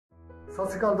सत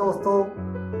श्री अकाल दोस्तों,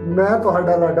 मैं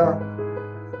तुहाडा लाडा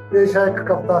पेश है एक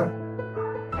कविता।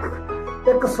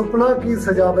 एक सुपना की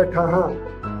सजा बैठा हाँ,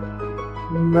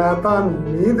 मैं तां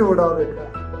नींद उड़ा बैठा।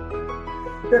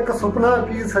 एक सुपना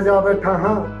की सजा बैठा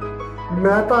हाँ,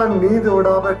 मैं तां नींद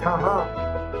उड़ा बैठा हाँ।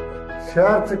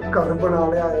 शहर च घर बना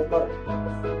लिया है पर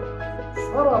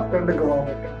सारा पिंड गवा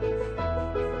बैठा।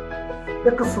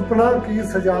 एक सुपना की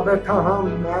सजा बैठा हाँ,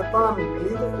 मैं तां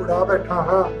नींद उड़ा बैठा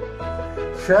हाँ।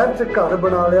 शहर च घर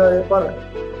बना लिया है पर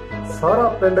सारा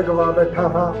पिंड गवा बैठा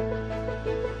हाँ।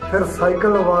 फिर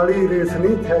साइकिल वाली रेस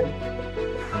नहीं थी,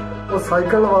 वो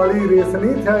साइकिल वाली रेस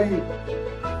नहीं थी,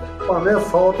 भावें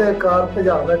 100 ते कार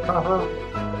भजा बैठा हाँ।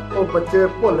 वो बच्चे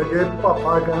भुल गए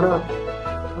पापा कहना,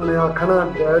 उन्हें आखना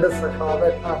डैड सिखा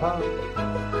बैठा हाँ।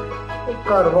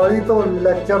 घर वाली तो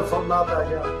लैक्चर सुनना पै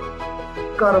गया,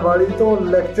 घर वाली तो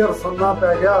लैक्चर सुनना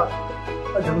पै गया।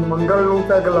 अज मंगल नूं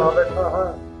ते गला बैठा हाँ।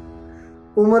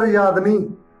 उम्र याद नहीं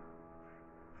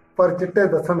पर चिट्टे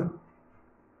दसन,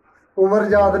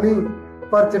 उम्र याद नहीं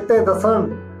पर चिट्टे दसन।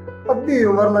 अद्धी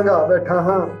उम्र लंघा बैठा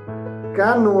हाँ,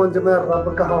 कहन नूं अंज मैं रब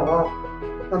कहावां,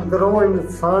 अंदरों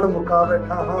इंसान मुका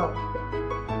बैठा हाँ।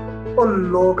 वो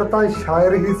लोग तां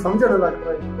शायर ही समझण लग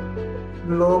पे,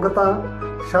 लोग तां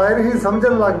शायर ही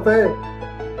समझण लग पे।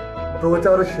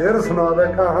 2-4 शेर सुना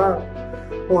बैठा हाँ।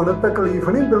 हुण तकलीफ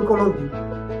नहीं बिल्कुल होंदी,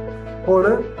 हुण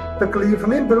तकलीफ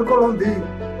नहीं बिल्कुल होंदी,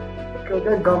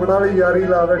 क्योंकि गम नाल यारी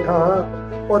ला बैठा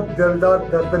हाँ। और दिल दा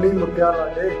दर्द नहीं मुक्या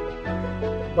लागे,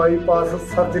 बाईपास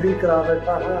सर्जरी करा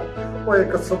बैठा हाँ। वो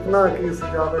एक सुपना की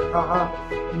सजा बैठा हाँ,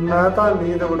 मैं तां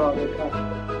नींद उड़ा बैठा।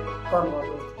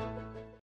 धन्नवाद।